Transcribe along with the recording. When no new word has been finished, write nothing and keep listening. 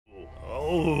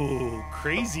Oh,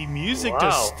 crazy music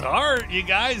to start, you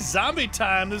guys. Zombie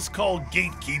time. This is called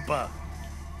GateKeeper.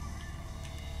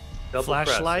 Double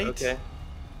Flashlight. Press. Okay.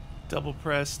 Double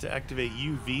press to activate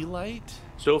UV light.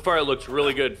 So far, it looks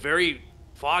really good. Very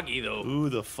foggy, though. Ooh,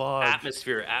 the fog.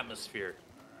 Atmosphere.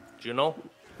 Do you know?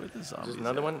 Where the zombies? Is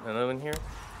another one? Another one here?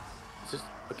 Is this,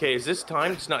 okay, is this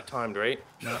timed? It's not timed, right?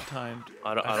 Not timed.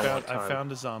 I don't want time. I found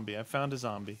a zombie. I found a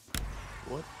zombie.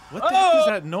 What? What the heck is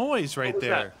that noise right there?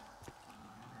 That?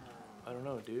 I don't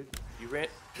know, dude. You ran.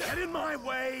 Get in my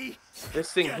way.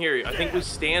 This thing here. I think we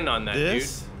stand on that, dude.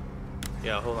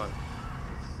 Yeah, hold on.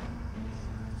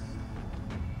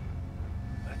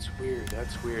 That's weird.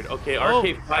 That's weird. Okay,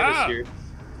 RK5 is here.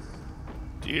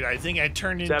 Dude, I think I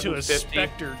turned into a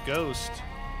Spectre ghost.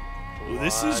 Ooh,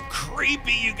 this is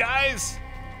creepy, you guys.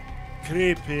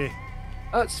 Creepy.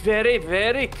 That's very,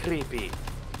 very creepy.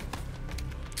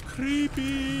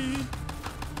 Creepy.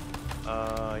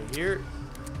 Here.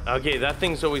 Okay, that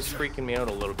thing's always freaking me out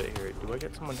a little bit here. Do I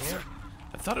get someone here?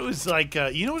 I thought it was like,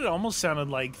 you know what it almost sounded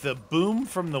like? The boom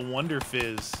from the Wonder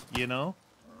Fizz, you know?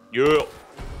 Yeah.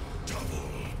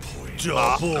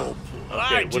 Double.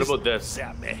 Okay, what about this?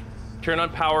 Zap me. Turn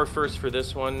on power first for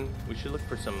this one. We should look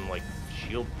for some, like,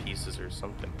 shield pieces or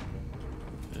something.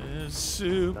 It's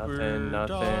super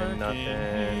nothing. dark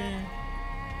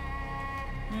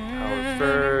Power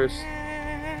first.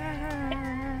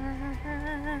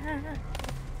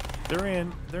 They're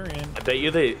in. I bet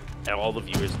you all the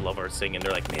viewers love our singing.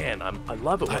 They're like, man, I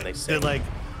love it when they sing. They're like,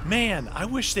 man, I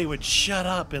wish they would shut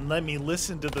up and let me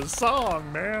listen to the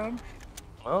song, man.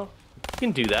 Well, you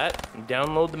can do that.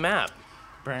 Download the map.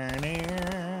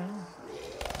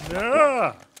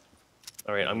 Yeah.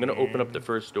 All right, I'm gonna open up the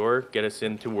first door, get us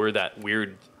into where that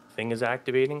weird thing is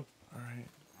activating. All right,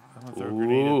 I'm gonna throw a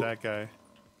grenade at that guy.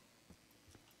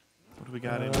 What do we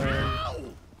got in here?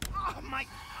 Oh, my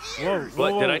whoa,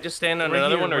 what? Did I just stand on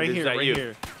another one, or is that you?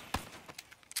 Here.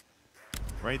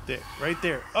 Right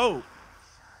there. Oh,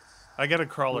 I got a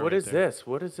crawler. What is this?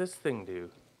 What does this thing do?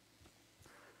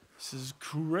 This is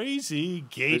crazy.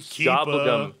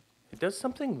 GateKeeper. It does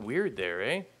something weird there,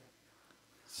 eh?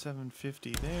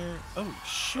 750 there. Oh,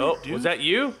 shoot, oh, dude. Was that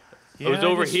you? Yeah, it was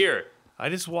over here. I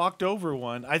just walked over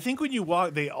one. I think when you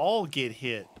walk, they all get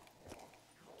hit.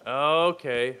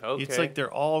 Okay. It's like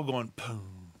they're all going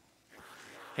boom.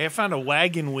 Hey, I found a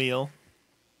wagon wheel.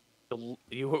 Are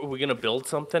we going to build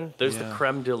something? There's the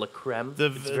creme de la creme.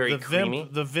 It's very creamy.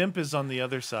 The Vimp is on the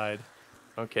other side.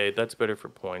 Okay, that's better for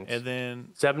points. And then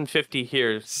 750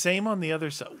 here. Same on the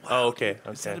other side. Wow, oh, okay.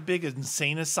 Dude, is that a big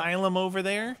insane asylum over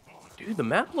there? Dude, the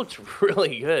map looks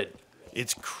really good.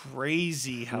 It's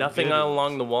crazy how Nothing good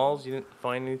along the walls? You didn't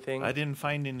find anything? I didn't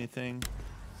find anything.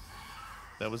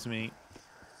 That was me.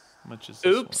 How much is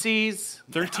this? Oopsies.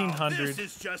 1,300. This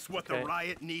is just what the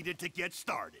riot needed to get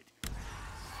started.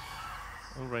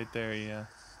 Oh, right there, yeah.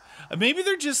 Maybe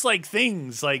they're just like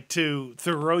things like to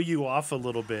throw you off a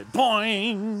little bit.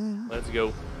 Boing. Let's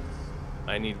go.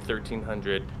 I need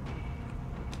 1,300.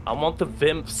 I want the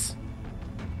Vimps.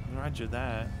 Roger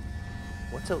that.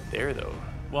 What's out there though?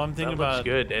 Well, I'm thinking that looks about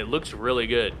good. It looks really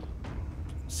good.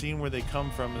 Seeing where they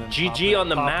come from and then GG on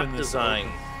the map design.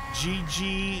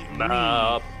 GG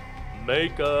map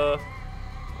maker.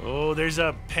 Oh, there's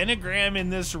a pentagram in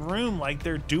this room. Like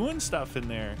they're doing stuff in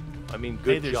there. I mean,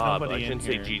 good job. I shouldn't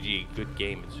say here. GG. Good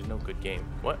game. There's no good game.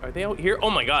 What? Are they out here? Oh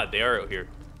my god, they are out here.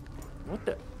 What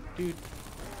the? Dude.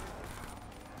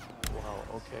 Wow,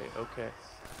 okay.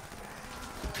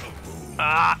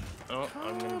 Ah! Oh,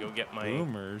 I'm gonna go get my...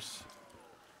 Boomers.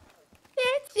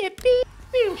 That's a beep.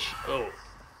 Oh.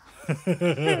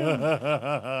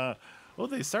 Well,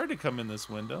 they started to come in this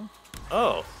window.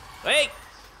 Oh. Hey!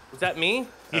 Was that me?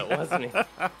 That wasn't me.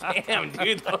 Damn,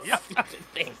 dude, those stupid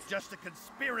things. Just a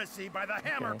conspiracy by the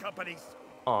Hammer companies.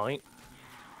 Alright.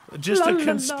 Just a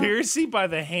conspiracy by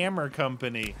the Hammer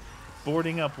Company.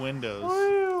 Boarding up windows.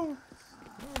 Wow.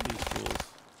 These fools.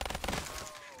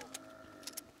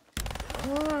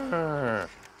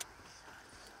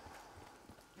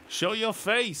 Show your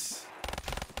face.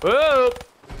 Whoa!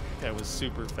 That was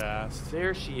super fast.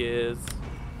 There she is.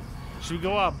 Should we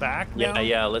go out back now?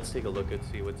 Yeah, let's take a look and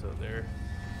see what's out there.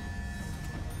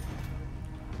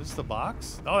 Is this the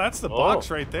box? Oh, that's the box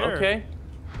right there. Okay.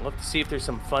 We'll have to see if there's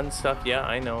some fun stuff. Yeah,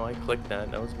 I know. I clicked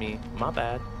that. That was me. My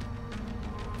bad.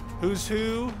 Who's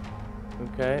who?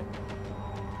 Okay.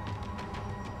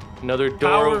 Another door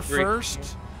Power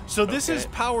first. So this is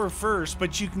power first,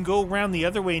 but you can go around the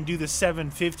other way and do the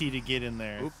 750 to get in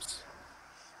there. Oops.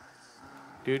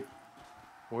 Dude,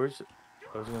 where's it?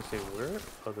 I was gonna say, where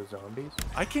are the zombies?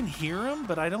 I can hear them,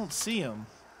 but I don't see them.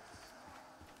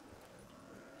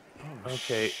 Oh,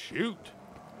 okay. Shoot.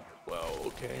 Wow,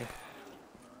 okay.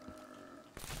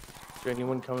 Is there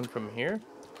anyone coming from here?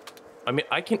 I mean,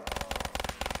 I can...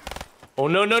 Oh,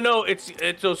 no, no, no. It's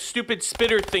those stupid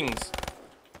spitter things.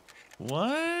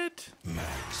 What?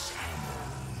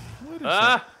 What is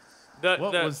Ah! that?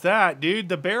 What was that, dude?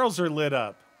 The barrels are lit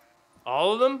up.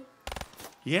 All of them?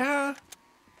 Yeah.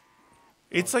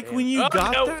 It's like damn. when you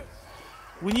got no. that.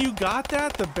 When you got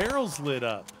that, the barrels lit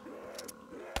up.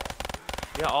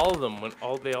 Yeah, all of them.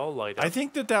 They all light up. I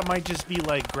think that might just be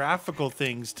like graphical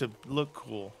things to look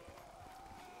cool.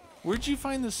 Where'd you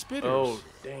find the spitters? Oh,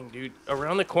 dang, dude.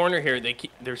 Around the corner here,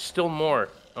 there's still more.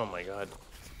 Oh, my God.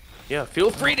 Yeah, feel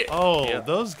free to... Oh, yeah.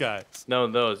 those guys. No,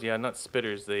 those. Yeah, not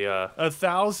spitters. The,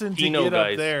 1,000 to Kino get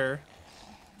guys. up there.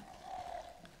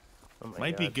 Oh my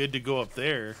Might God. be good to go up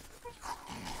there. Is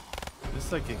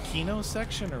this like a Kino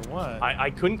section or what?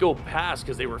 I couldn't go past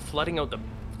because they were flooding out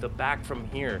the back from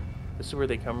here. This is where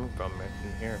they come from, right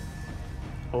in here.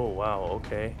 Oh, wow.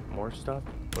 Okay. More stuff?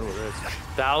 What was this?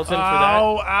 1,000 for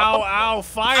that? Ow,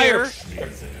 fire!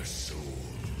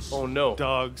 Oh, no.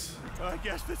 Dogs. I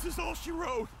guess this is all she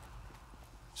wrote.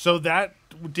 So that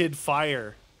did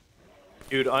fire.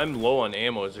 Dude, I'm low on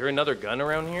ammo. Is there another gun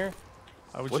around here?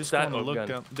 I was What's just that? going to look gun?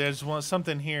 down. There's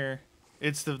something here.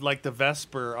 It's like the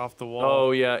Vesper off the wall.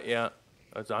 Oh, yeah.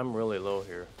 I'm really low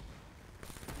here.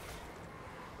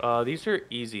 These are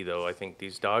easy, though. I think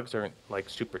these dogs aren't, like,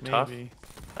 super tough. Maybe.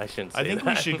 I shouldn't say I think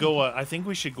that. we should go. I think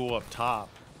we should go up top.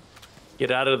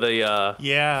 Get out of the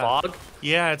Yeah. fog?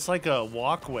 Yeah, it's like a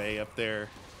walkway up there.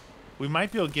 We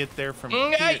might be able to get there from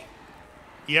Hey! here.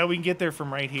 Yeah, we can get there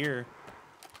from right here.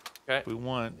 Okay. If we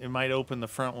want. It might open the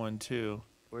front one too.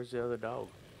 Where's the other dog?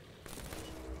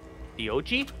 The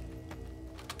OG?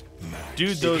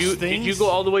 Dude, those things. Did you go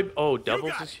all the way? Oh,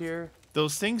 Doubles is here.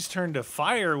 Those things turned to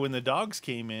fire when the dogs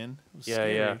came in. It was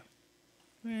scary. Yeah.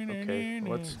 Okay,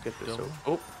 let's get this over.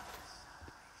 Oh.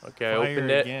 Okay, I Fire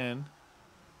opened it. again.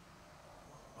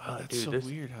 Wow, that's Dude, so this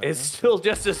weird. How it's that- still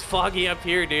just as foggy up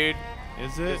here, dude.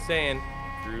 Is it? Just saying.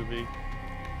 Groovy.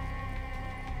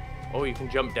 Oh, you can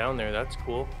jump down there. That's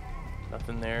cool.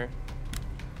 Nothing there.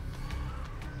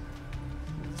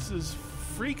 This is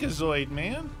Freakazoid,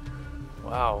 man.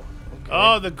 Wow. Okay.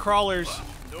 Oh, the crawlers.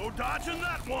 No dodging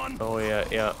that one. Oh, yeah.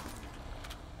 Yeah.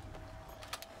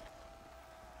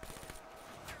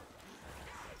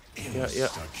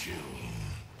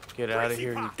 Get out of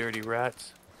here, you dirty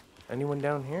rats. Anyone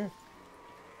down here?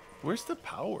 Where's the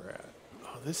power at?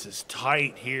 Oh, this is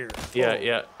tight here.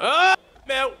 Yeah. Oh,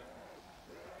 no.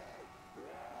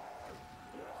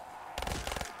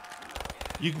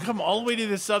 You can come all the way to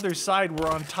this other side. We're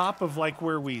on top of like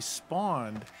where we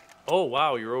spawned. Oh,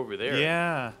 wow, you're over there.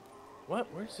 Yeah. What?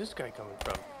 Where's this guy coming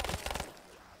from?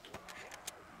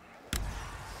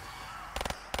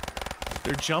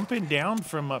 They're jumping down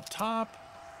from up top.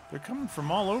 They're coming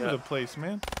from all over the place,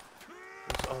 man.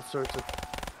 There's all sorts of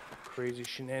crazy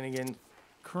shenanigans.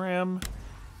 Creme.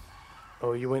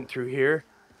 Oh, you went through here?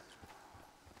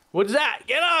 What's that?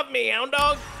 Get off me, hound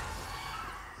dog!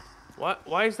 What?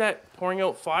 Why is that pouring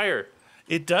out fire?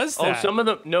 It does that.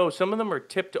 Oh, some of them are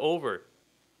tipped over.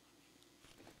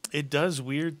 It does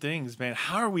weird things, man.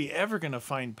 How are we ever gonna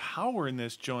find power in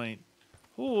this joint?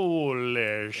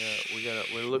 Holy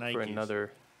We're looking for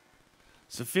another.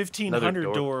 It's a 1,500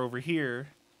 door. door over here.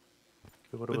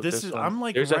 What But about this is one? I'm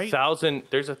like There's right. 1,000.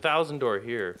 There's 1,000 door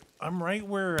here. I'm right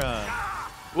where.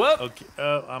 Whoop! Okay.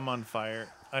 Oh, I'm on fire.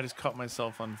 I just caught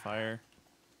myself on fire.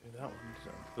 That one's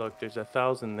look, there's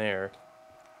 1,000 there.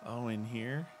 Oh, in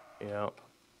here. Yeah.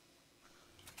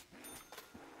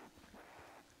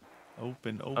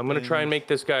 Open. I'm gonna try and make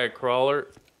this guy a crawler.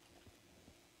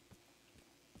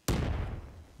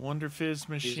 Wonder Fizz He's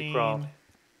a machine.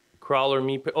 Crawler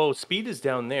me. Oh, speed is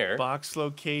down there. Box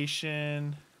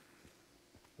location.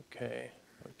 Okay.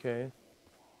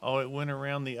 Oh, it went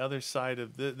around the other side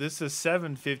of this is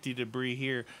 750 debris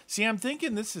here. See, I'm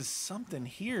thinking this is something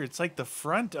here. It's like the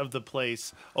front of the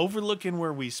place, overlooking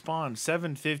where we spawned.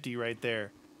 750 right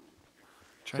there.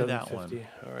 Try that one.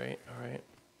 All right.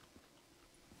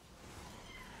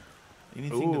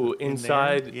 Anything Ooh, in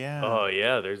inside. there? Yeah. Oh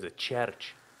yeah, there's a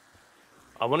church.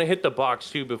 I want to hit the box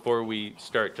too before we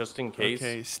start, just in case.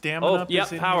 Okay, stamina up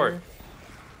is in power. here.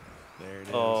 There it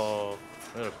is. Oh,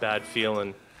 what a bad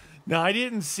feeling. No, I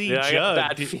didn't see Yeah, I got a Jug.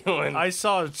 bad feeling. I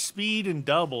saw speed and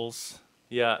doubles.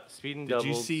 Yeah, speed and doubles.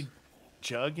 Did you see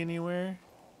Jug anywhere?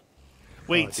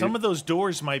 Wait, dude. some of those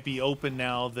doors might be open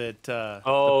now that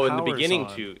Oh, in the power's beginning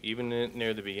on. too, even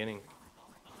near the beginning.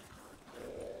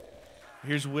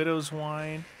 Here's Widow's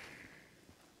Wine.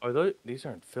 Are those? These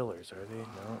aren't fillers, are they?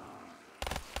 No.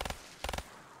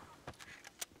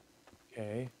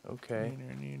 Okay.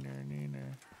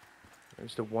 Neener.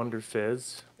 There's the Wonder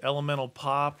Fizz. Elemental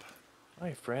Pop.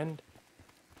 Hi, friend.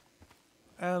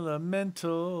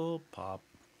 Elemental Pop.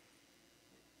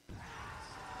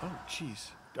 Oh, jeez.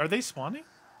 Are they spawning?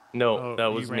 No, Oh, that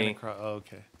you was ran me. Oh,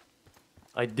 okay.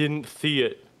 I didn't see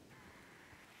it.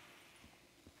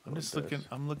 I'm just looking.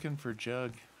 I'm looking for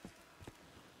Jug.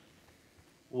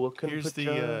 Here's the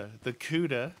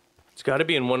Cuda. It's got to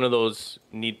be in one of those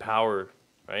need power,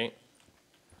 right?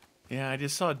 Yeah, I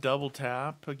just saw a double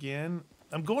tap again.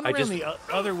 I'm going around the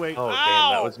other way. Oh, Ow!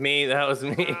 damn, that was me. That was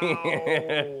me.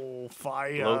 Oh,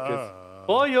 fire. Locust.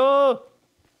 Fire!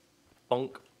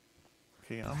 Bonk.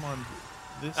 Okay, I'm on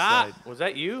this side. Was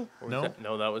that you? Or No.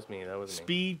 No, that was me. That was me.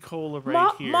 Speed Cola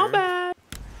right here. My bad.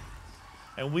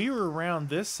 And we were around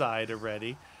this side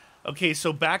already. Okay,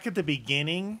 so back at the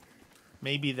beginning,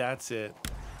 maybe that's it.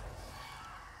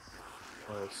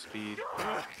 Oh, speed.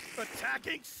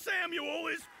 Attacking Samuel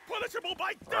is punishable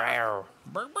by death. Rawr.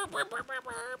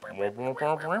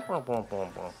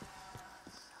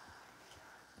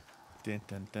 Dun,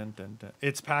 dun, dun, dun, dun.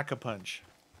 It's Pack-a-Punch.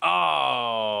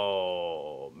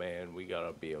 Oh man, we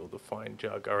gotta be able to find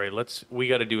Jug. All right, we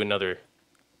gotta do another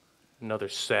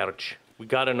search. We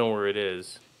gotta know where it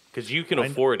is, cause you can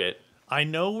afford it. I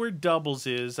know where Doubles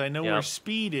is. I know where Yep.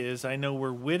 Speed is. I know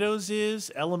where Widows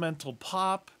is. Elemental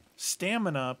Pop.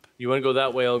 Stamina Up. You wanna go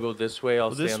that way? I'll go this way.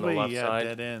 I'll stay on the left side.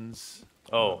 Dead ends.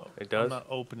 Oh, it does. I'm not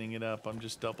opening it up. I'm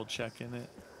just double checking it.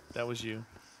 That was you.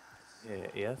 Yeah,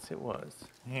 yes, it was.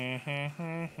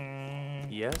 That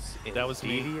Yes, was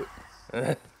me. indeed.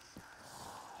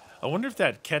 I wonder if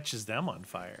that catches them on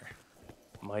fire.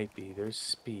 Might be. There's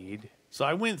speed. So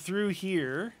I went through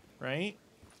here, right?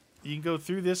 You can go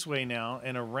through this way now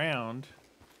and around.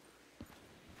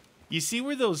 You see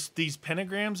where these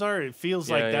pentagrams are? It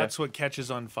feels like that's what catches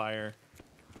on fire.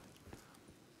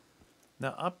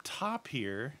 Now up top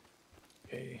here.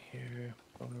 Okay, here,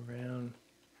 going around.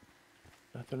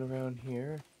 Nothing around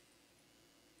here.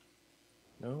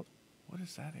 Nope. What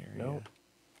is that area? Nope.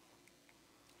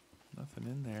 Nothing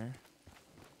in there.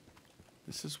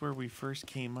 This is where we first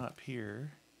came up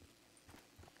here.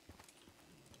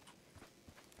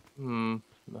 Nothing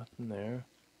there.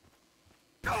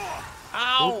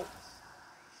 Ow!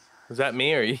 Was that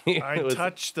me or you? I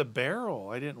touched the barrel.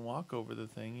 I didn't walk over the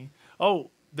thingy.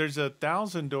 Oh, there's a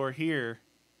 1,000 door here.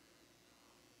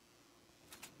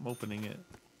 I'm opening it.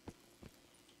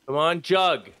 Come on,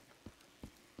 Jug.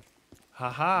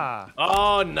 Haha.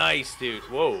 Oh, nice, dude.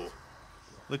 Whoa.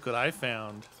 Look what I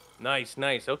found. Nice,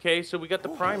 nice. Okay, so we got the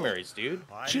primaries, dude.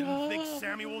 I didn't think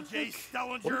Samuel J.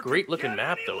 Stellinger What a could great get looking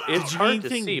map, any though. love. It's Did you hard get to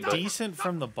anything see, but decent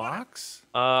from the box?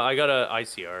 I got a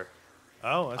ICR.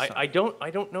 Oh, that's I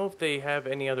don't know if they have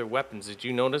any other weapons. Did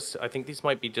you notice? I think these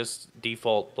might be just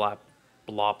default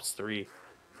Blops 3.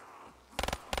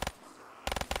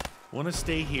 Want to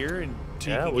stay here and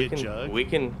Yeah, you we can get can, Jug? we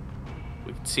can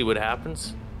see what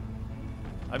happens.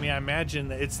 I mean, I imagine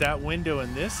that it's that window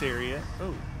in this area.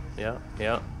 Oh, Yeah,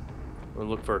 yeah. We'll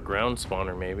look for a ground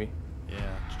spawner, maybe. yeah.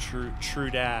 True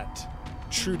dat.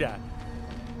 True dat.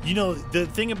 You know, the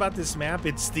thing about this map,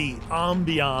 it's the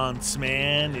ambiance,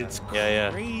 man. It's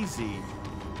Yeah. crazy.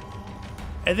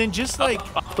 And then just like...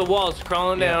 Off the walls,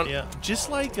 crawling down. Yeah. Just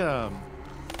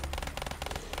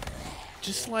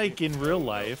like in real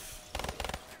life,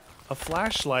 a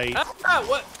flashlight... Ah,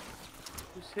 what?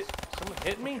 Someone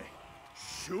hit me?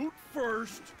 Shoot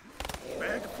first,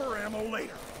 beg for ammo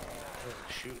later.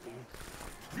 Shoot.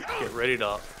 Get ready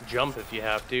to jump if you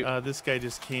have to. this guy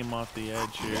just came off the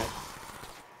edge here.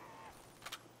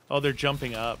 Oh, they're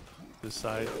jumping up this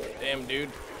side. Damn, dude.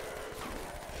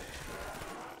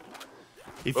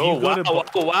 If you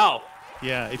Wow.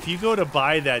 Yeah, if you go to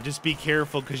buy that, just be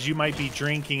careful because you might be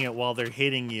drinking it while they're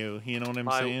hitting you. You know what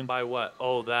I'm saying? By what?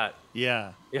 Oh, that.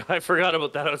 Yeah. Yeah, I forgot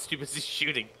about that. I was too busy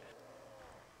shooting.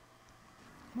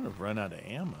 I'm gonna run out of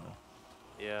ammo.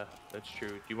 Yeah, that's true.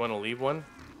 Do you want to leave one?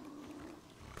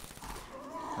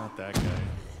 Not that guy.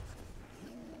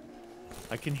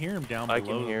 I can hear him down below. I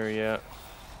can hear, yeah.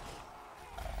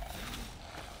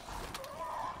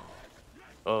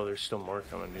 Oh, there's still more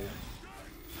coming, dude.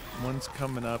 One's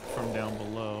coming up from down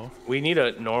below. We need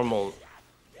a normal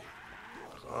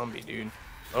zombie, dude.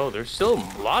 Oh, there's still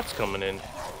lots coming in.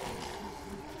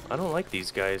 I don't like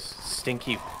these guys.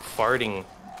 Stinky, farting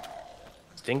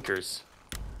stinkers.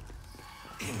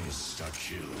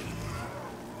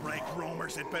 Rank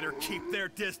roamers had better keep their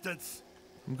distance.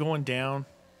 I'm going down.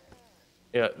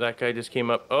 Yeah, that guy just came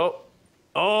up.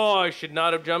 Oh, I should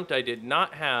not have jumped. I did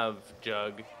not have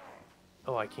Jug.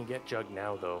 Oh, I can get Jug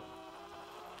now, though.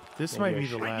 This Maybe might I be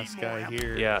the should- last guy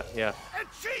here. Yeah. And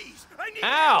cheese! I need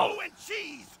Ow! ammo and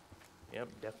cheese! Yep,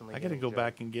 definitely. I gotta getting go Jug.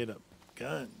 back and get him.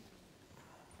 gun.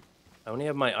 I only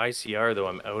have my ICR though.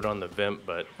 I'm out on the vimp,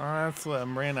 but That's what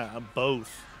I'm ran out of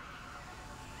both.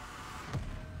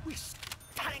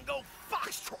 Tango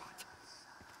Foxtrot.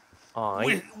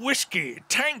 Whiskey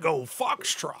Tango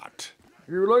Foxtrot.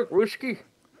 You like whiskey?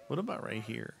 What about right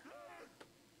here?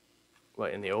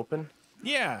 What, in the open?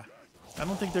 Yeah. I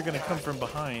don't think they're gonna come from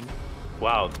behind.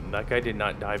 Wow, that guy did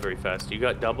not die very fast. You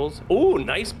got doubles? Oh,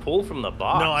 nice pull from the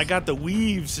box. No, I got the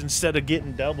weaves instead of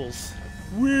getting doubles.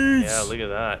 Weaves. Yeah, look at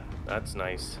that. That's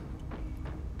nice.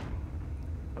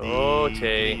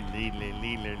 Okay.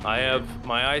 I have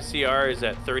my ICR is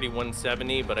at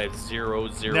 3170, but I have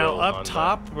 0-0. Now up on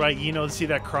top, right? You know, see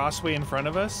that crossway in front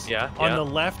of us? Yeah. On the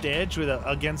left edge,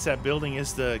 against that building,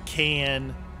 is the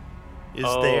KN.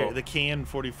 There? The KN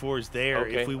 44 is there.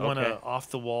 Okay, if we want to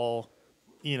off the wall,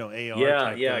 you know, AR. Yeah,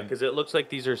 type gun. because it looks like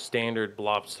these are standard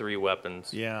Blops 3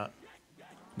 weapons. Yeah.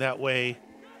 That way.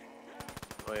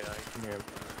 Oh yeah, I can hear him.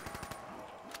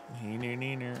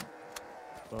 Neener.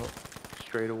 Well,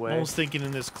 straight away. I was thinking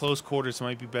in this close quarters, it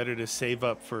might be better to save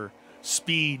up for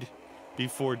speed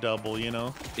before double, you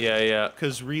know? Yeah, yeah.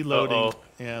 Because reloading,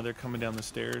 yeah, they're coming down the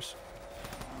stairs.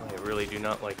 I really do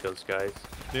not like those guys.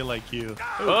 They like you.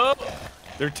 Oh!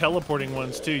 They're teleporting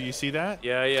ones too. You see that?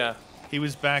 Yeah, yeah. He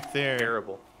was back there.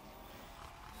 Terrible.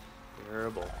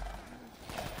 Terrible.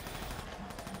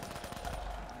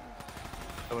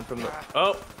 Coming from the...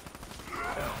 Oh!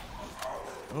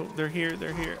 Oh, they're here.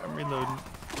 They're here. I'm reloading.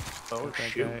 Oh, Got that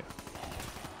shoot. guy.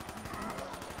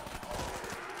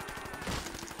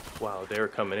 Wow, they were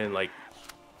coming in like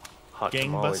hot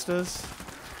tamales. Gangbusters.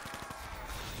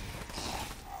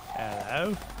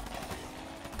 Hello.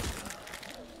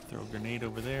 Throw a grenade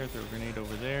over there. Throw a grenade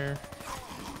over there.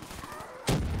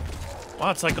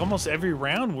 Wow, it's like almost every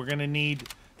round we're gonna need.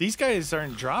 These guys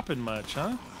aren't dropping much,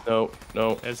 huh? No,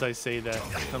 no. As I say that,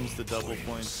 comes the double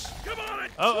points. Come on.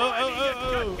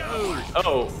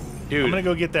 Oh, dude. I'm gonna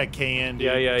go get that KN, dude.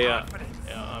 Yeah, yeah, yeah.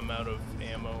 Yeah, I'm out of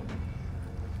ammo.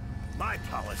 My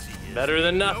policy is Better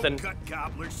than nothing. No gut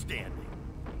gobbler standing.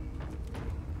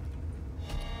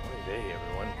 Hey,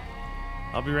 everyone.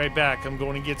 I'll be right back. I'm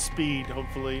going to get speed,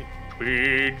 hopefully.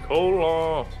 Speed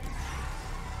cola.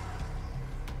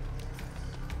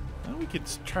 Well, we could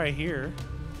try here.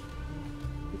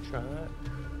 We'll try that.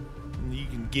 And you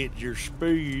can get your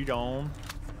speed on.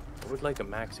 I would like a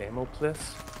max ammo, please.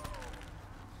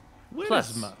 What Plus.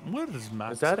 is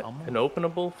max Is that ammo? an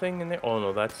openable thing in there? Oh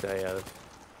no, that's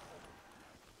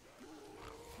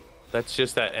that's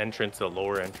just that entrance, the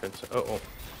lower entrance. Oh.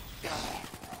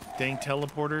 Dang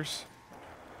teleporters.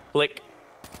 Click.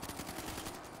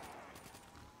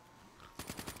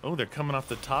 Oh, they're coming off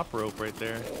the top rope right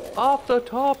there. Off the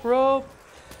top rope.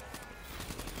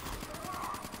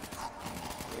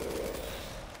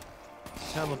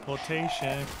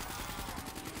 Teleportation.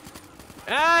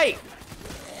 Hey!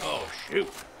 Oh shoot.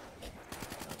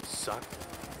 That sucked.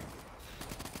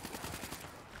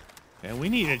 And we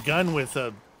need a gun with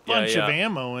a bunch of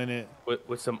ammo in it.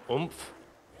 With some oomph.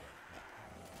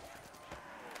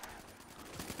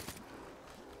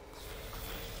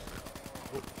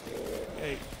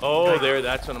 Hey, Oh, there.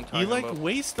 That's what I'm talking you like about.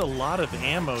 waste a lot of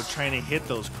ammo trying to hit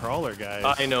those crawler guys.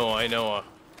 I know. I know.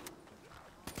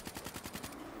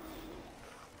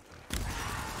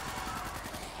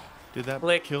 Did that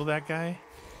Click. kill that guy?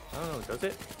 Oh, does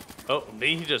it? Oh,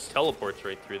 he just teleports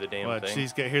right through the damn Watch, thing.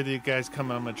 these guys, here the guys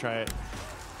coming. I'm gonna try it.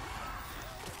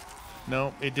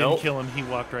 No, it didn't kill him. He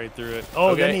walked right through it.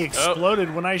 Oh, then he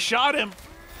exploded when I shot him.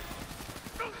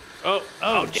 Oh,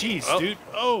 jeez, dude.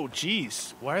 Oh,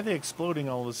 jeez. Why are they exploding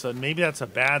all of a sudden? Maybe that's a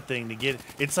bad thing to get.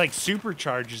 It's like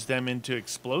supercharges them into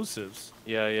explosives.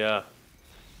 Yeah, yeah.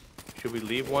 Should we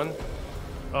leave one?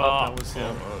 Oh, that was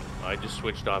him. I just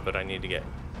switched off it. I need to get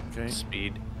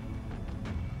speed.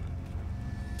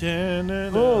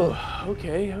 Oh,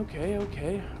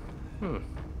 okay.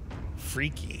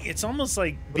 Freaky. It's almost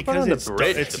like What about because on it's the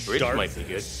bridge. it's The bridge dark. might be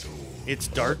good. It's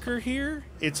darker here.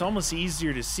 It's almost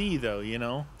easier to see though, you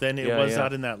know, than it Yeah, was yeah.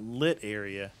 out in that lit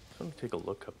area. Let me take a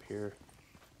look up here.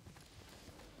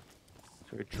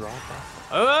 Is there a drop off?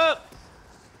 Oh!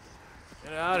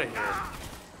 Get out of here.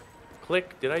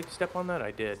 Click. Did I step on that? I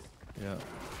did. Yeah.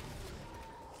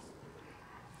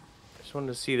 I just wanted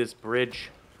to see this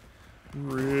bridge.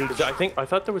 'Cause I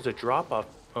thought there was a drop off.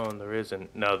 Oh, there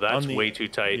isn't. No, that's way too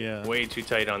tight. Yeah. Way too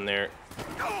tight on there.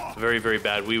 It's very, very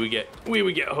bad. We would get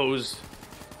hosed.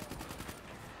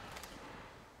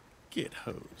 Get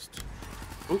hosed.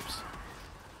 Oops.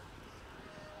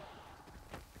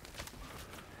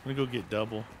 I'm gonna go get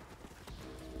double.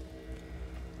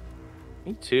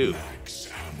 Me too.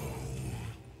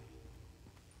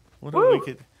 What a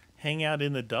wicked. hang out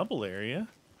in the double area.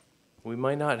 We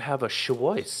might not have a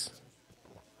choice.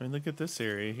 I mean, look at this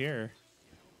area here.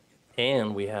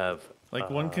 And we have... Like,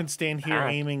 one can stand here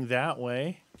aiming that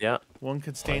way. Yeah. One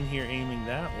could stand here aiming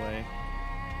that way.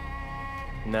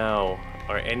 Now,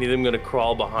 are any of them going to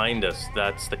crawl behind us?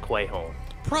 That's the question.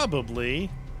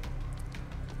 Probably.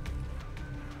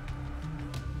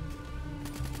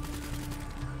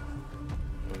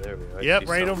 Oh, there we are. Yep,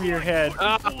 right over your head.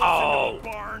 Oh!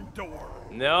 Barn door.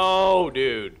 No,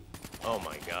 dude. Oh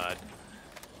my god.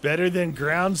 Better than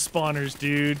ground spawners,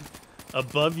 dude.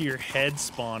 Above your head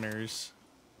spawners.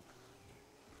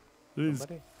 This is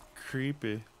Somebody?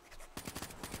 creepy.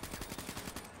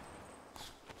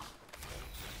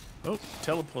 Oh,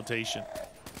 teleportation.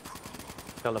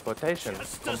 Teleportation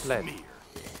Just a complete. smear.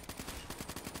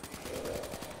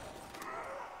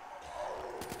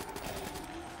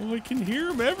 Oh, I can hear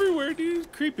them everywhere,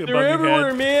 dude. Creepy. They're above everywhere, your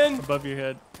head. man. Above your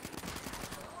head.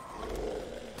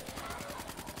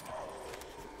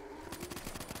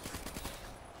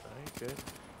 Alright, good.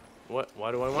 What?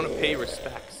 Why do I want to pay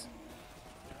respects?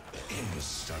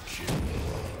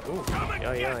 Ooh,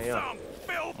 yeah. Some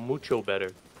filth. Mucho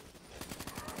better.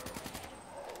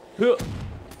 Huh.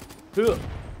 Huh.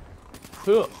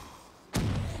 Huh.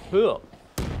 Huh.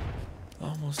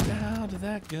 Almost out of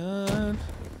that gun.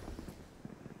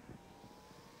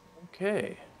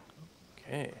 Okay.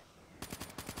 Okay.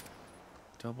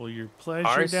 Double your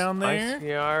pleasure down there.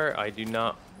 ICR, I do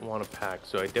not want to pack,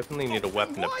 so I definitely need a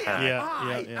weapon to Why pack. Yeah, am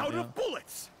I yeah, out yeah. of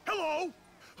bullets? Hello?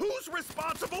 Who's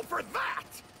responsible for that?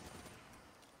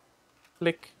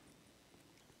 Click.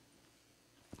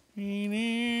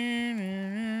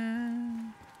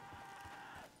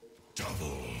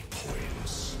 Double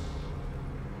points.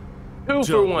 Two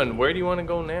for one. Where do you want to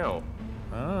go now?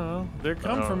 Oh, they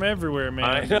come from everywhere, man.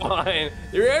 I know.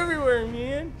 They're everywhere,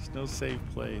 man. There's no safe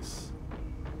place.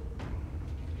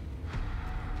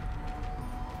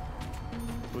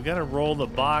 We gotta roll the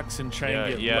box and try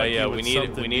and get lucky with We need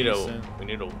something decent. we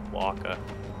need a walker.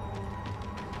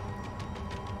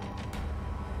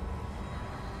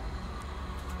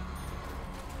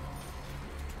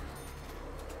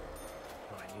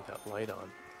 Oh, I need that light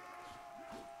on.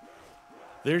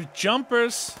 There's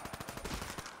jumpers.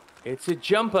 It's a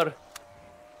jumper.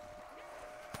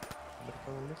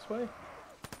 Going this way?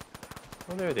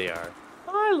 Oh, there they are.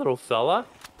 Hi, little fella.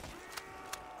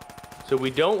 So we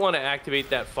don't want to activate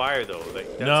that fire, though. Like,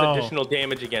 that's No. additional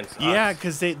damage against us. Yeah,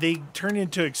 because they turn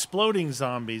into exploding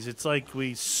zombies. It's like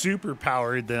we super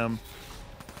powered them.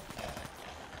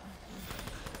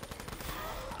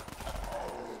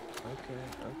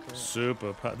 Okay.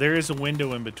 Super. There is a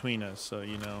window in between us, so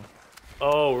you know.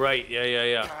 Oh, right. Yeah.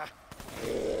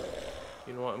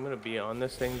 You know what? I'm going to be on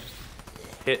this thing,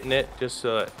 just hitting it, just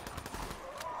so that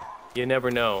you never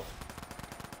know.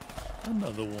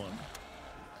 Another one.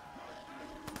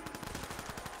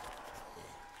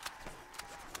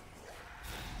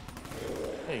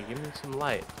 Hey, give me some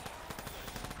light.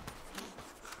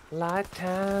 Light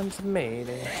time's made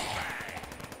it.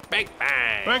 Bang,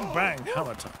 bang. Bang, bang.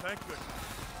 Hammer time. Thank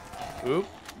goodness. Oop.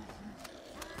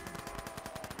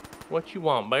 What you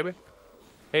want, baby?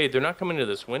 Hey, they're not coming to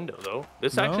this window, though.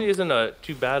 This No? actually isn't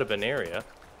too bad of an area.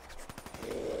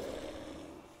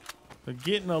 We're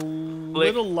getting a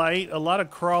little light. A lot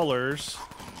of crawlers.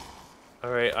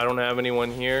 All right, I don't have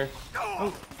anyone here.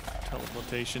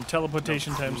 Teleportation.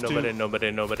 Teleportation times Nobody,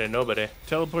 2. nobody.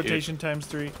 Teleportation times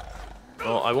 3.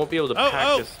 Oh, I won't be able to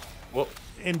pack this. Whoa.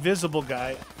 Invisible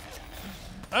guy.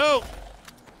 Oh.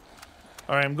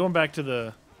 All right, I'm going back to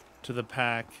the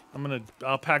pack.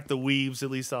 I'll pack the weaves. At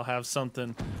least I'll have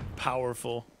something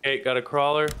powerful. Hey, got a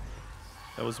crawler.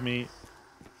 That was me.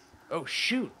 Oh,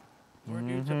 shoot. More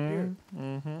dudes up here.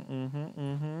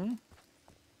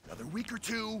 Another week or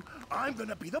two, I'm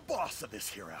gonna be the boss of this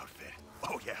here outfit.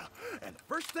 Oh yeah, and the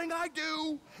first thing I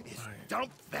do is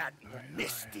dump that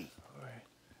Misty.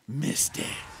 Misty.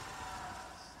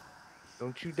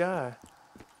 Don't you die.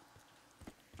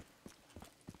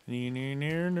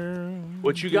 What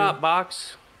What you got,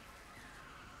 box?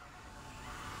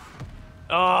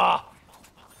 Ah!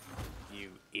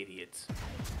 You idiots.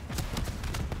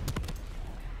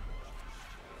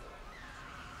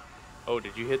 Oh,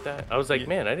 did you hit that? I was like,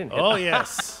 man, I didn't hit Oh, that.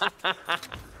 yes.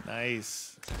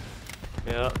 Nice.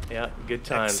 Yeah, good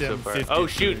times so far. XM53. Oh,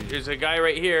 shoot, there's a guy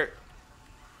right here.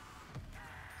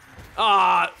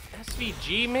 Ah,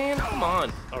 SVG, man, come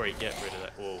on. All right, get rid of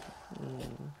that. Whoa.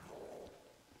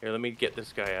 Here, let me get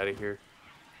this guy out of here.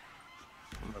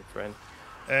 Come on, friend.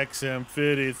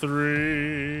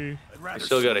 XM53. I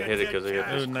still gotta hit it because I hit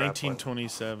Oh, this crap one.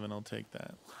 1927. I'll take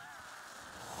that.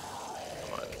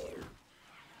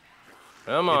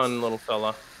 Come on, little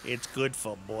fella. It's good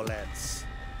for bullets.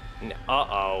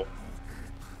 Uh-oh.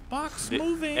 Box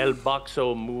moving. El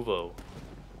Boxo Movo.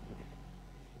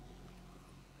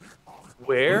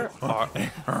 Where are...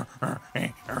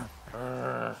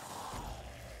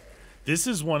 This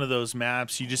is one of those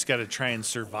maps you just got to try and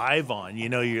survive on. You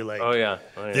know, you're like, Oh, yeah.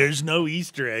 There's no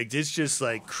Easter eggs. It's just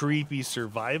like creepy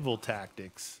survival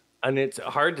tactics. And it's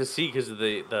hard to see because of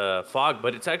the fog,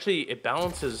 but it's actually, it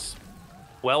balances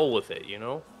well with it, you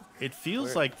know? It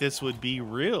feels like this would be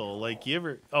real. Like, you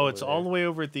ever... Oh, it's all the way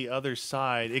over at the other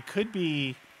side. It could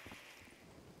be...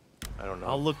 I don't know.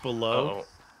 I'll look below. Uh-oh.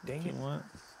 Dang it. What?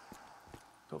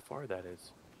 So far that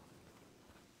is.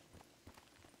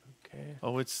 Okay.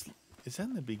 Oh, it's... Is that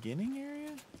in the beginning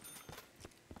area?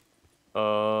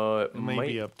 It may might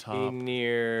be up top. be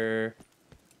near...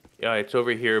 Yeah, it's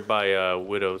over here by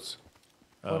Widow's.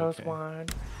 Oh, Widow's okay. wine.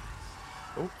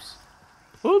 Oops.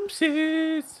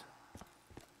 Oopsies.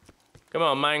 Come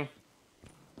on, man.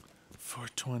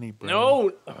 420, bro.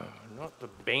 No! Not the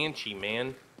Banshee,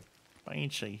 man.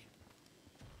 Banshee.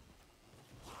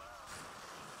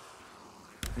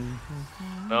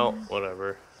 Oh,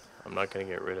 whatever. I'm not gonna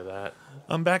get rid of that.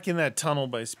 I'm back in that tunnel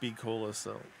by Speed Cola,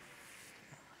 so...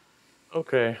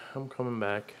 Okay, I'm coming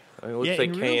back. It looks Yeah, like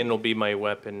in real- Cayenne will be my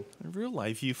weapon. In real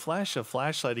life, you flash a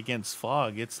flashlight against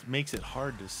fog, it makes it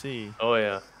hard to see. Oh,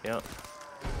 yeah. Yeah.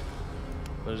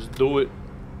 Let's do it.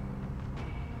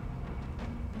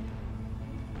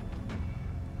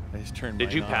 I just turned Did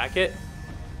mine you off. pack it?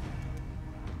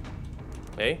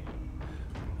 Hey?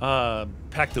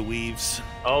 Pack the weaves.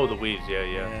 Oh, the weeds. Yeah,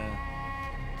 yeah. Yeah.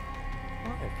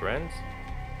 Hi, friends.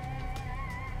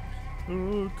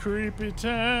 Ooh, creepy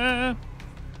time.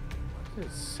 Does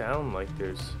it sound like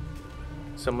there's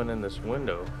someone in this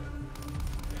window?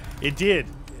 It did.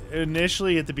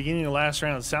 Initially, at the beginning of the last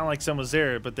round, it sounded like someone was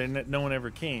there, but then no one ever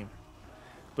came.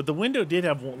 But the window did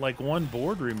have like one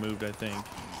board removed, I think.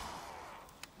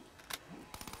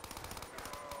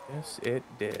 Yes, it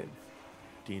did.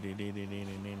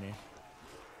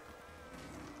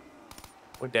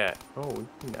 What that? Oh, we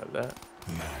can have that.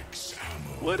 Max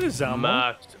ammo. What is ammo?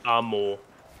 Max ammo.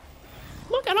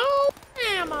 Look at all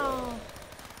ammo.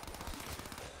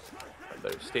 I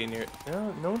better stay near it.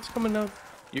 No, no one's coming up.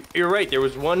 You're right. There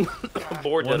was one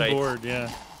board One that I. board,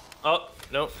 yeah. Oh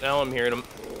no! Now I'm hearing them.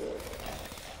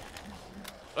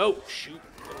 Oh shoot!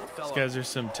 Little fella. These guys are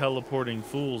some teleporting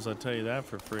fools, I'll tell you that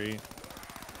for free.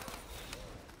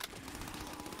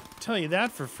 Tell you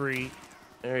that for free.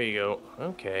 There you go.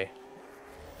 Okay.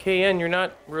 KN, you're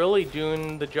not really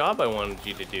doing the job I wanted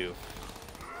you to do.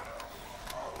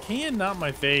 Can not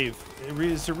my fave.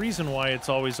 It's the reason why it's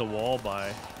always a wall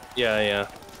buy. Yeah, yeah.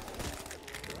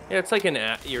 Yeah, it's like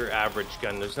your average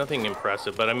gun. There's nothing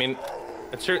impressive, but I mean,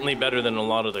 it's certainly better than a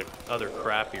lot of the other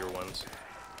crappier ones.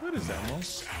 What is ammo?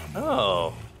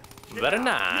 Oh, very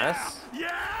nice.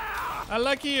 Yeah! I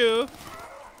like you.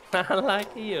 I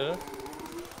like you.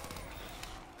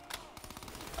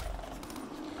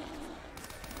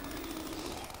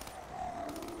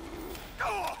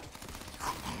 Oh,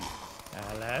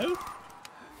 Hello?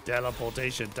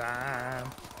 Teleportation time.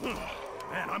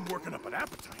 man, I'm working up an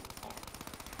appetite.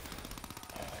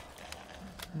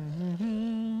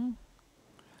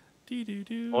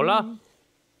 Dee-doo-doo. Hola.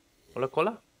 Hola,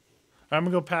 cola. I'm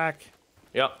gonna go pack.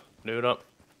 Yeah, do it up.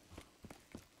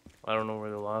 I don't know where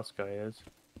the last guy is.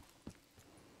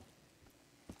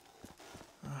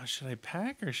 Oh, should I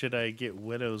pack or should I get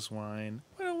Widow's wine?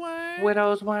 Widow wine.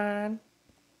 Widow's wine.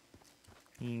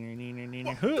 Neener, neener, neener.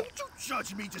 Well, Huh. don't you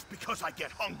judge me just because I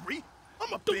get hungry.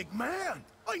 I'm a big man.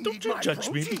 I need Don't you my judge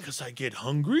me protein. because I get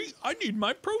hungry. I need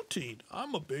my protein.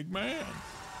 I'm a big man.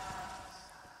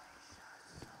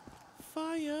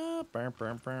 Fire. Burp,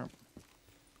 burp, burp.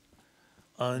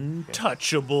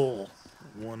 Untouchable.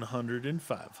 100 and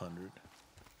 500.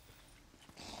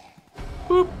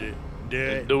 Boop.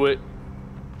 Dead. Do it.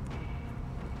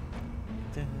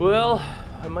 Well,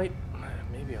 I might.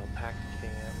 Maybe I'll pack the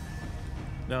can.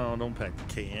 No, don't pack the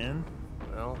can.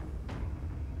 Well,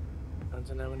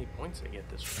 depends on how many points I get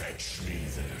this round. Fetch me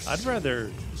this.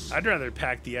 I'd rather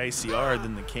pack the ICR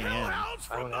than the can. Hellhounds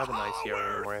I don't from have an the ICR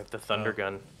howler. anymore. I have the Thunder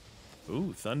Gun.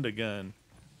 Ooh, Thunder Gun.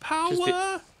 Power.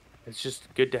 Just It's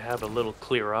just good to have a little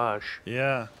clearage.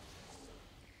 Yeah.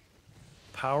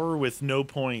 Power with no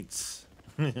points.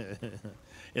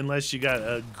 Unless you got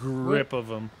a grip of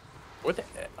them.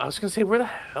 I was gonna say, where the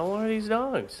hell are these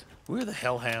dogs? We're the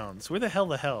hellhounds. We're the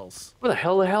hells. Where the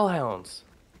hell are the hellhounds?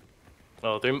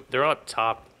 Oh, they're up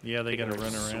top. Yeah, they gotta Taking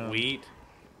run their around. Sweet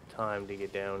time to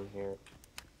get down here.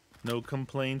 No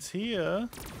complaints here.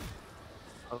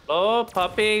 Hello,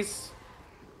 puppies.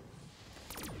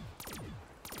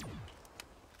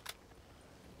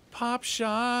 Pop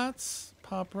shots.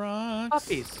 Pop rocks.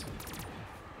 Puppies.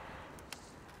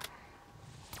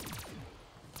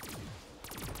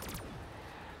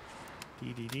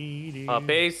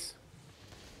 Puppies.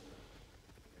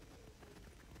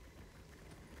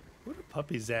 Where the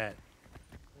puppies at?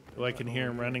 Oh, I can hear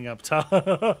him running up top.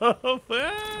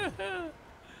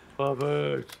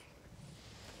 Puppies.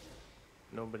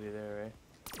 Nobody there,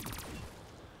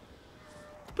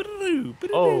 eh?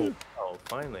 Oh,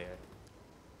 finally.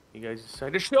 You guys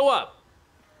decided to show up.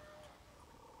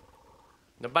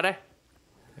 Nobody? I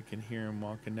can hear him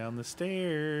walking down the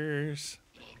stairs.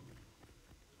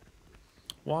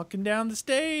 Walking down the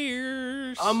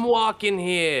stairs. I'm walking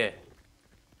here.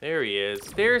 There he is.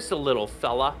 There's the little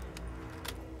fella.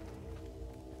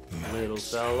 Little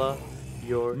fella,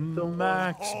 you're the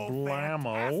Max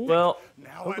Blammo. Well,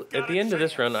 at the end of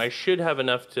this run, I should have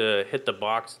enough to hit the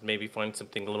box and maybe find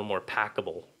something a little more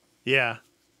packable. Yeah.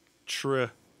 True.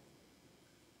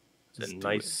 It's a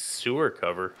nice sewer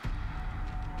cover.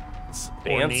 It's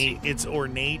Fancy. ornate. It's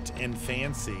ornate and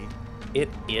fancy. It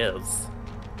is.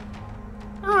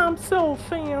 I'm so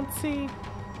fancy.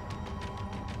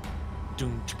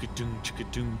 Doom chicka doom chicka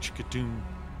doom chicka doom.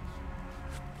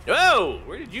 Whoa!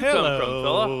 Where did you come from,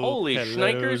 fella? Holy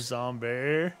shnikers.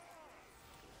 Zombie.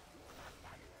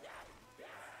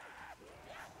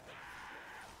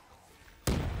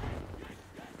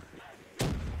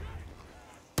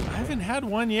 I haven't had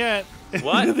one yet.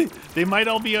 What? They might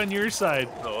all be on your side.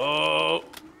 Oh.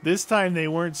 This time they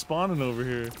weren't spawning over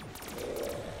here.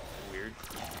 Weird.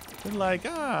 They're like,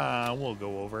 we'll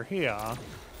go over here. Oh,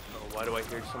 why do I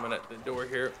hear someone at the door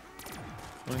here?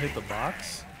 Wanna hit the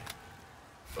box?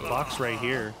 The box right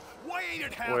here.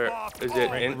 Where is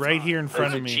it? Right here in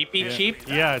front of me. Cheapy yeah. cheap?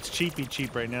 Yeah, it's cheapy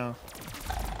cheap right now.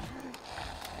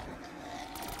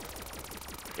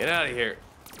 Get out of here.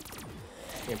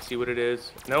 Can't see what it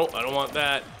is. No, I don't want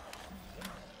that.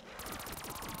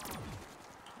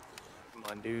 Come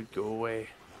on, dude. Go away.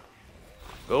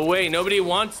 Go away. Nobody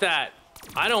wants that.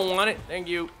 I don't want it. Thank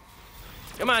you.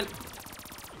 Come on.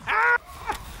 Ah!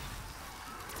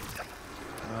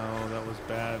 Oh, that was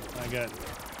bad. I got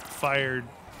fired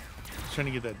trying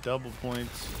to get that double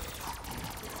points.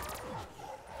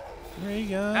 Ray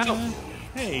gun. Ow.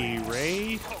 Hey,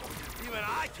 Ray. Even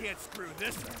I can't screw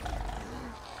this up.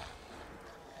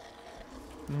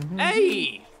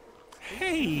 Hey!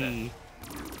 Hey.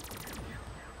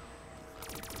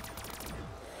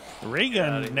 The ray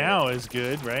gun now is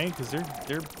good, right? Because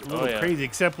they're a little crazy,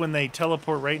 except when they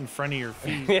teleport right in front of your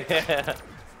feet. Yeah.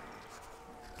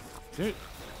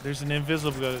 There's an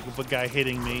invisible guy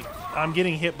hitting me. I'm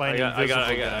getting hit by an invisible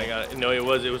guy. I got it. No, it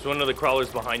was one of the crawlers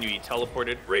behind you. He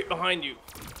teleported right behind you.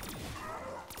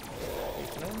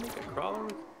 Can I make a crawler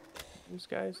with these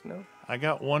guys? No. I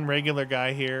got one regular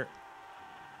guy here.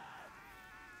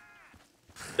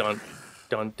 Dun,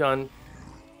 dun, dun,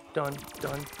 dun,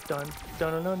 dun, dun,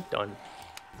 dun, dun, dun.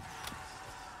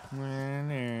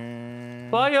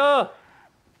 Fire!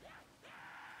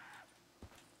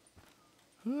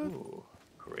 Ooh,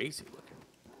 crazy looking.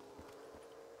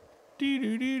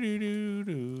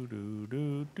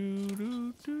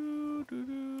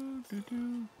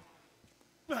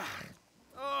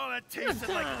 Oh, that tasted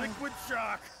like liquid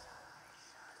shock.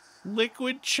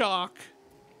 Liquid chalk.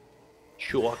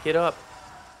 Chalk it up.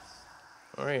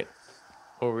 All right.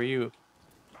 Where were you?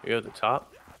 You at the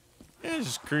top? Yeah,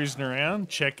 just cruising around,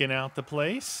 checking out the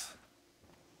place.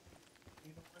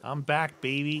 I'm back,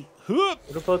 baby. Whoop!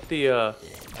 What about the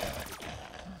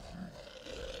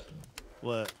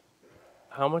What?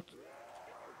 How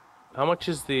much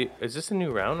is this a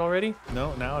new round already?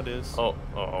 No, now it is. Oh,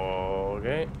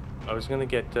 okay. I was gonna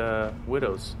get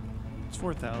widows. It's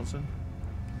 4,000.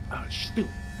 Oh shoot.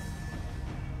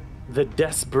 The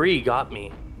Despre got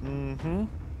me. Mm-hmm.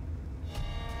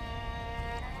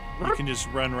 You can just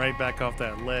run right back off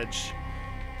that ledge.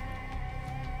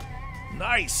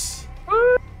 Nice.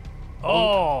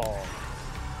 Oh,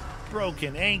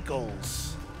 broken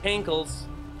ankles. Ankles.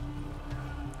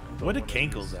 What are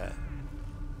cankles at?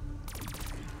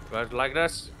 Guys like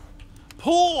this?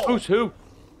 Pull. Who's who?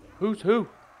 Who's who?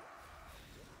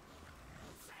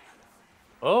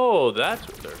 Oh, that's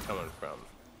where they're coming from.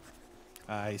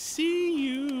 I see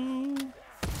you.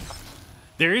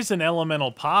 There is an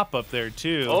elemental pop up there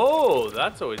too. Oh,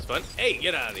 that's always fun. Hey,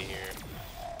 get out of here.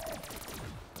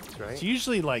 That's right. It's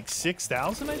usually like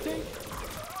 6,000, I think.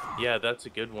 Yeah, that's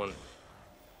a good one.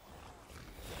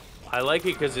 I like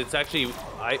it because it's actually,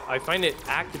 I find it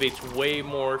activates way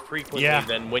more frequently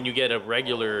than when you get a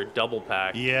regular double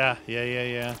pack. Yeah.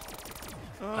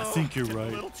 Oh, I think you're getting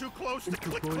right. A little too close to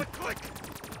click, click, click.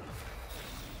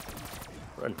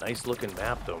 What a nice looking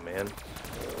map though, man.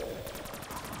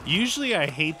 Usually I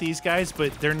hate these guys,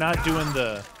 but they're not doing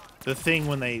the thing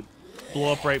when they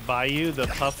blow up right by you, the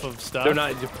puff of stuff. They're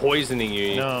not poisoning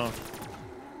you. No.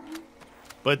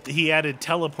 But he added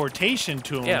teleportation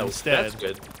to him instead. That's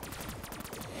good.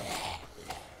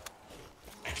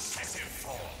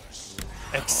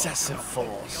 Excessive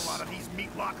force. A lot of these meat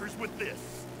lockers with this.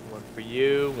 One for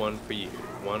you, one for you,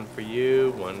 one for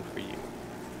you, one for you.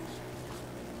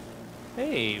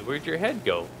 Hey, where'd your head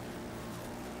go?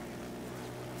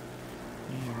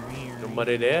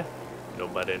 Nobody there?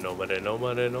 Nobody.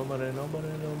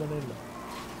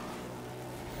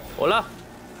 Hola.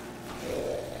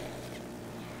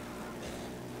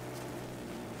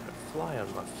 Fly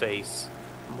on my face.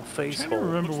 My face I'm trying to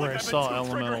hole. remember where I I've been saw too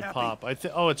elemental trigger pop.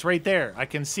 Oh, it's right there. I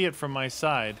can see it from my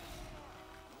side.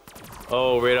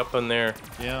 Oh, right up on there.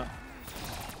 Yeah.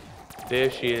 There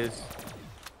she is.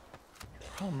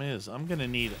 Problem is, I'm gonna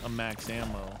need a max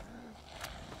ammo.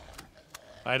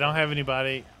 I don't have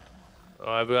anybody.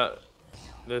 Oh, I've got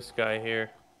this guy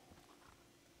here.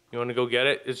 You want to go get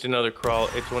it? It's another crawl.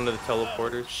 It's one of the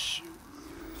teleporters.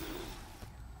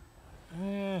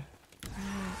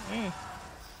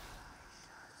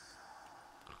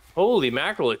 Holy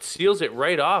mackerel, it seals it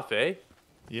right off, eh?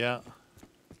 Yeah.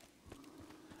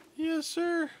 Yes,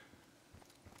 sir.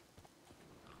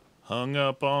 Hung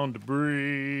up on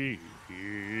debris.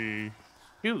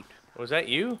 Shoot. Was that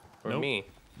you or Nope. me?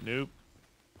 Nope.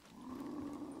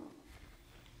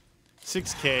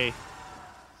 6K.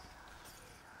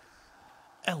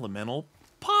 Elemental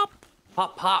pop.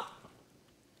 Pop, pop.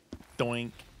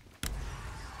 Doink.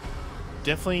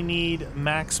 Definitely need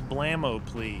max blammo,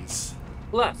 please.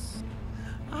 Bless.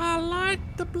 I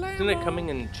like the blammo. Isn't it coming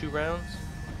in 2 rounds?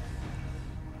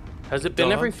 Has it been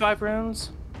Dog? every 5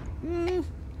 rounds?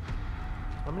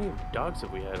 How many dogs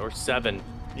have we had? Or 7?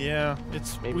 Yeah,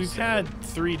 Maybe we've 7. had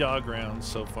 3 dog rounds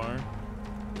so far.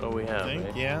 Oh, we have, I think.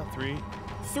 right? Yeah, 3.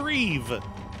 Threeve.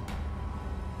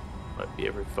 Might be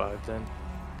every 5 then.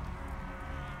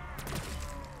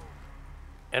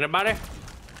 Anybody?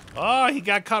 Oh, he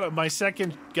got caught. My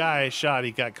second guy I shot,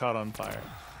 he got caught on fire.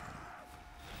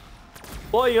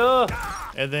 Boy, yeah.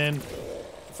 And then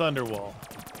Thunderwall.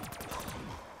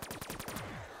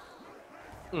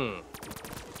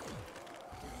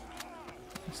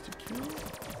 Mr. Kill?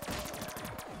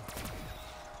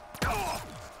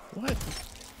 What?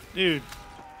 Dude.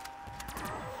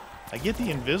 I get the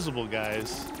invisible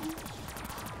guys.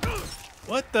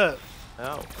 What the?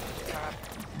 Ow.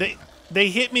 They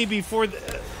hit me before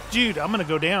the... Dude, I'm gonna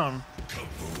go down.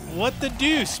 What the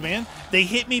deuce, man? They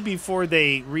hit me before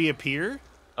they reappear.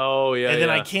 Oh, yeah, And then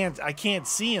yeah. I can't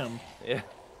see them. Yeah.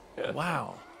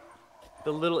 Wow.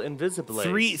 The little invisible.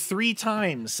 Three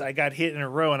times I got hit in a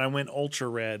row and I went ultra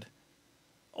red.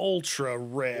 Ultra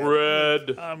red.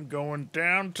 Red. I'm going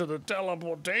down to the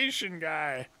teleportation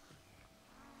guy.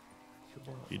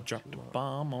 You dropped a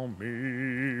bomb on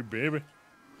me, baby.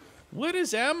 What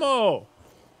is ammo?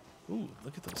 Ooh,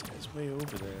 look at those guys way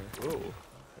over there. Whoa.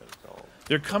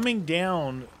 They're coming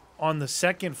down on the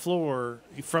second floor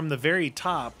from the very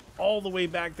top all the way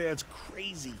back there. It's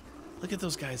crazy. Look at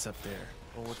those guys up there.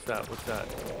 Oh, what's that? What's that?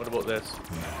 What about this?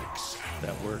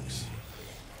 That works.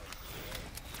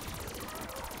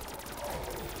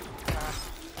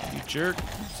 You jerk.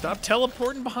 Stop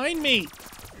teleporting behind me.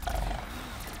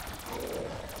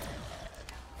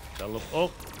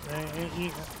 Oh.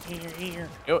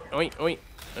 Oh, wait, wait.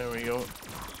 There we go.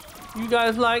 You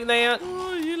guys like that?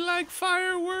 Oh, you like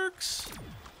fireworks?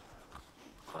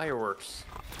 Fireworks.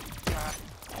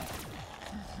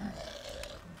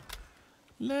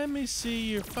 Let me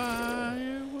see your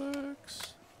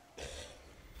fireworks.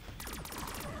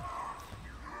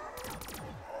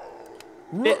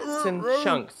 Bits and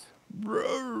chunks.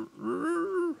 I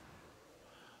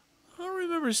don't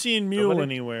remember seeing Mule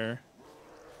Nobody? anywhere.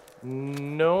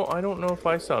 No, I don't know if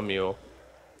I saw Mule.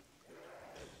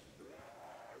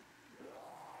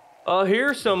 I'll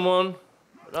hear someone,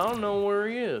 but I don't know where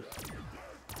he is.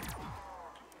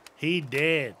 He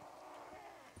dead.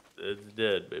 It's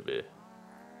dead, baby.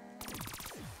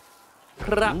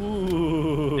 Crap.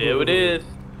 Ooh. There it is.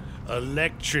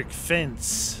 Electric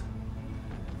fence.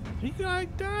 You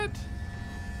like that?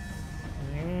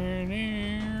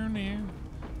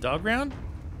 Dog round?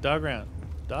 Dog round.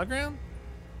 Dog round?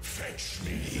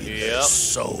 Yep.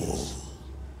 Soul.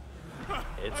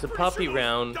 It's a puppy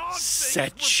round.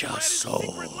 Set your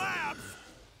soul.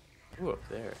 Ooh, up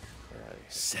there.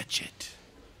 Set it.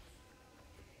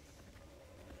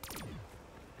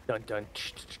 Dun dun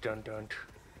dun dun.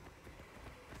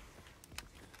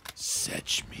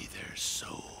 Set me their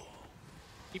soul.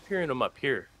 Keep hearing them up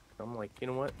here. I'm like, you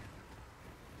know what?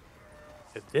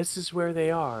 If this is where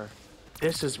they are,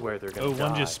 this is where they're gonna die.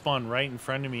 One just spawned right in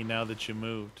front of me now that you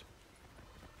moved.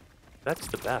 That's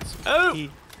the best. Oh!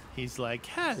 He's like,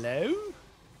 hello.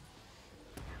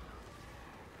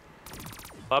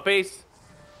 Puppies!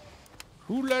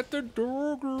 Who let the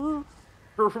dog?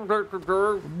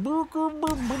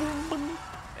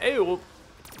 Hey, well,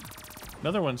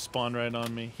 Another one spawned right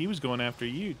on me. He was going after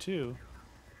you, too.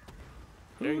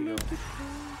 there you go.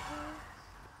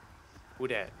 Who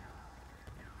that?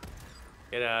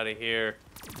 Get out of here,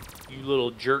 you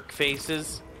little jerk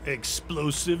faces.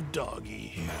 Explosive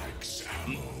doggy.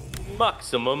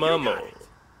 Maximum ammo.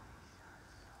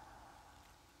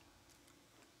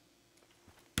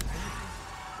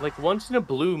 Like, once in a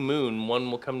blue moon, one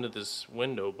will come to this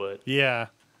window, but... Yeah.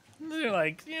 They're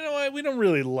like, you know what? We don't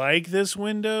really like this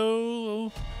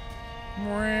window.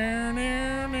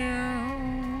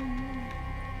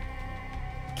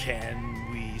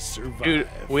 Can we survive? Dude,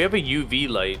 we have a UV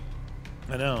light.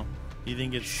 I know. You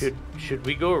think it's... Should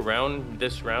we go around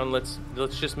this round? Let's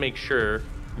just make sure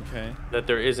Okay. that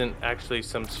there isn't actually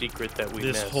some secret that we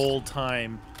This missed. whole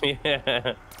time.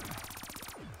 Yeah.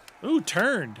 Ooh,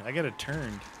 turned. I got it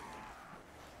turned.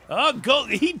 Oh, go.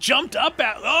 He jumped up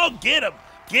at... Oh, get him.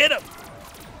 Get him.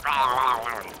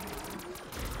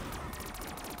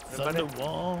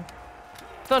 Thunderwall.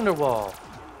 Thunderwall.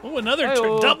 Oh, another turn.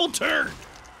 Hey-oh. Double turn.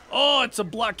 Oh, it's a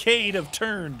blockade of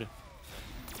turned.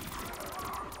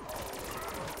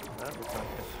 That was not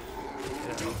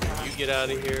good. Yeah. You get out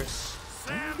of here.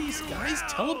 Why are these guys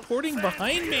teleporting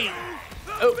behind me?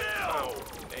 Oh,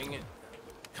 dang it.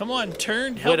 Come on,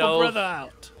 turn. Help Widow. a brother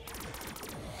out.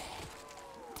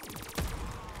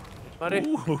 Buddy.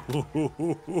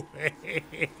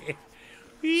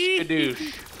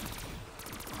 Skadoosh.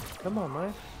 Come on,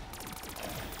 man.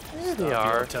 There they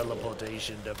are.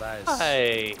 Teleportation device.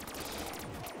 Hi.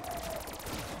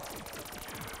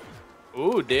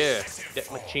 Ooh, there.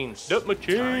 That machine. That Time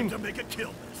machine. to make a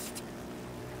kill list.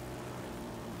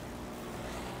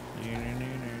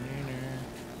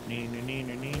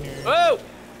 Whoa!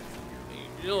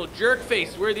 You little jerk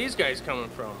face. Where are these guys coming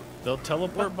from? They'll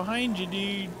teleport behind you,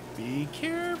 dude. Be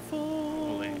careful.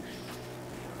 Holy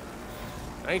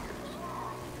Nikers.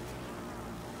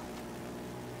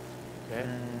 Okay.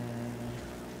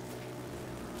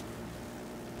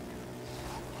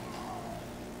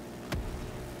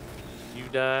 You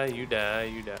die, you die,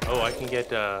 you die. Oh, I can get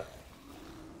that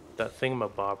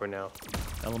thingamabobber now.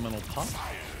 Elemental pop.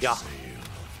 Yeah.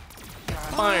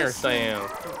 Fire Sam.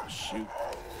 Oh, shoot.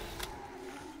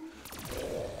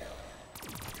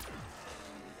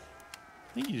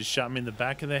 I think you just shot me in the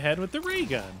back of the head with the ray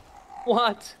gun.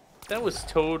 What? That was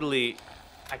totally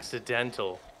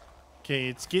accidental. Okay,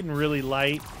 it's getting really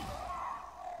light.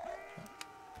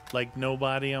 Like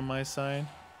nobody on my side.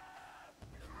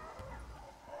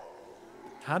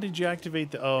 How did you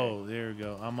activate the... Oh, there we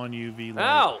go. I'm on UV light.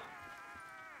 Ow!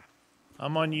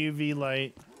 I'm on UV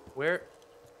light. Where?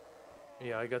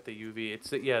 Yeah, I got the UV. It's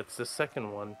the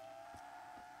second one.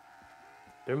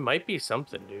 There might be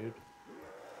something, dude.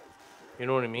 You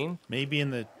know what I mean? Maybe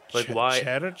in the Like why?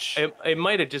 challenge? It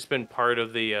might have just been part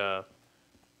of the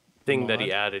thing that he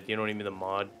Mod? added. You know what I mean? The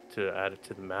mod to add it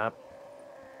to the map.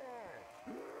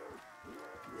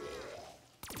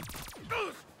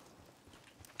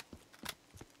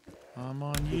 I'm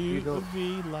on You don't-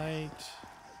 UV light.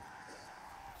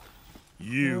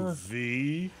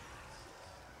 UV?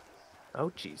 Oh,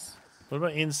 jeez. What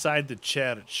about inside the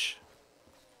church?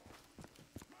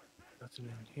 Nothing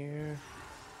in here.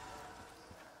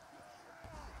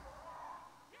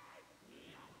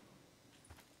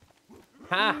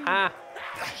 Ha ha!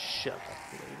 Shut up,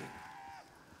 lady.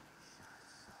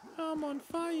 I'm on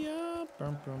fire.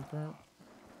 Brum, brum, brum.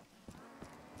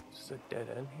 Is this a dead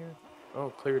end here? Oh,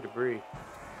 clear debris.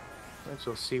 Let's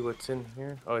go see what's in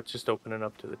here. Oh, it's just opening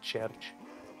up to the church.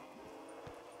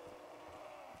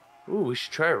 Ooh, we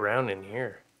should try around in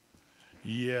here.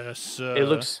 Yes. It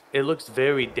looks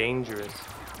very dangerous.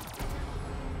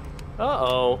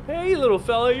 Uh-oh. Hey, little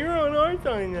fella, you're on our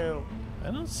side now. I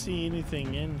don't see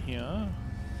anything in here.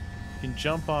 You can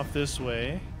jump off this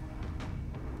way.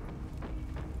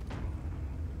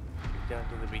 Down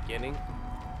to the beginning.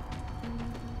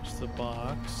 There's the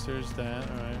box. There's that.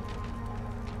 All right.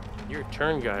 You're a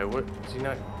turn guy. What? Is he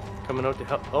not coming out to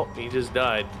help? Oh, he just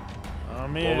died.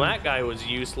 I'm in. Well, that guy was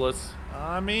useless.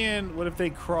 I'm in. What if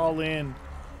they crawl in?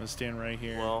 Let's stand right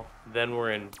here. Well, then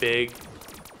we're in big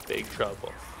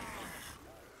trouble.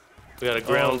 We got a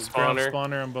ground spawner.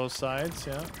 Ground spawner on both sides.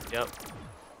 Yeah. Yep.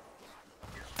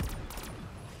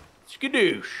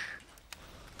 Skadoosh.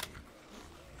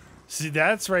 See,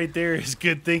 that's right there is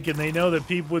good thinking. They know that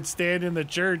people would stand in the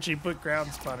church. He put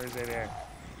ground spawners in there.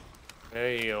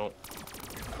 There you go.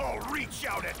 Oh, reach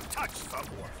out and touch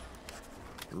someone.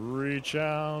 Reach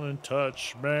out and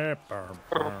touch me.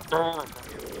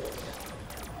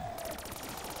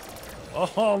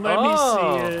 Oh, let me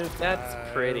see it.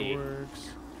 That's pretty. Fireworks.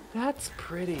 That's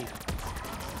pretty.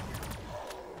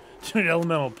 Dude,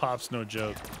 elemental pop's no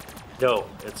joke. No,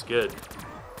 it's good.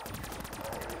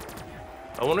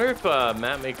 I wonder if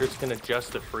map makers can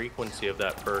adjust the frequency of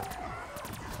that perk.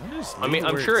 I mean,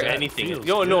 I'm sure anything.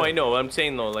 No, I know. I'm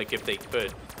saying though, like if they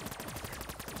could.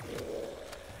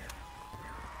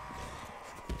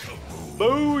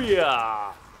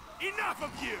 Booyah! Enough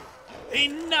of you!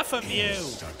 Enough of you!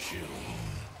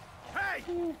 Hey,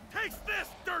 taste this,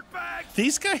 dirtbag!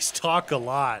 These guys talk a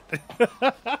lot.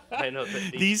 I know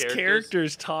that These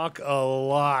characters talk a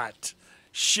lot.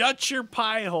 Shut your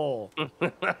pie hole.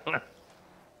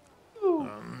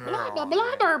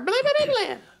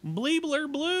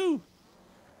 Bleebler blue.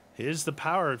 Here's the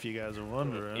power if you guys are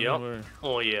wondering. Yep.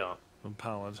 Oh yeah.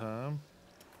 Power time.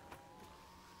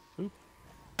 Oop.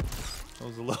 That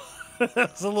was a little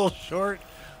that was a little short.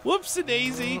 Whoopsie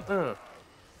daisy.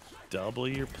 Double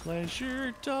your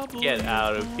pleasure, double. Get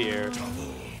out of here.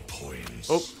 Double points.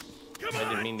 Oh, Come I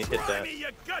didn't mean to hit that. Me, you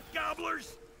gut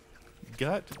gobblers!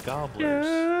 Gut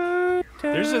gobblers.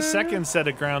 There's a second set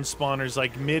of ground spawners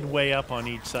like midway up on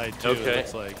each side too. Okay. It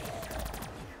looks like.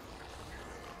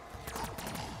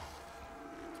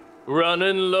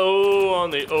 Running low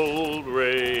on the old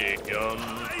ray gun.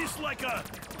 Eyes like a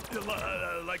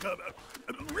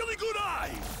really good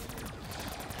eyes.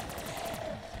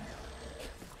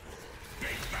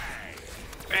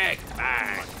 Bang,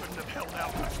 bang. I couldn't have held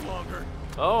out much longer.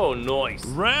 Oh, nice.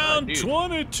 Round Dude,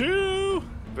 22.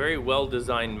 very well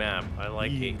designed map. I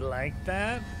like You it. like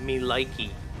that? Me likey.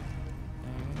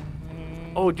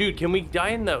 Oh, dude, can we die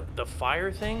in the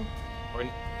fire thing? Or,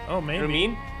 Oh, you maybe. know what I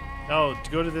mean? Oh,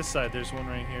 go to this side. There's one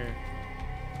right here.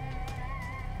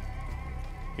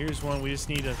 Here's one. We just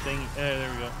need a thing. There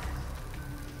we go.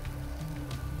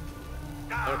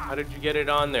 How did you get it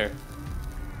on there?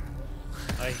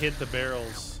 I hit the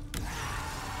barrels.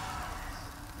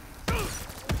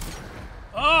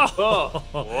 Oh!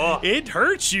 Whoa. It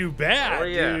hurts you bad, Oh,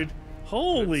 yeah. dude.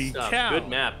 Holy Good stuff. cow. Good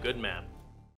map, good map.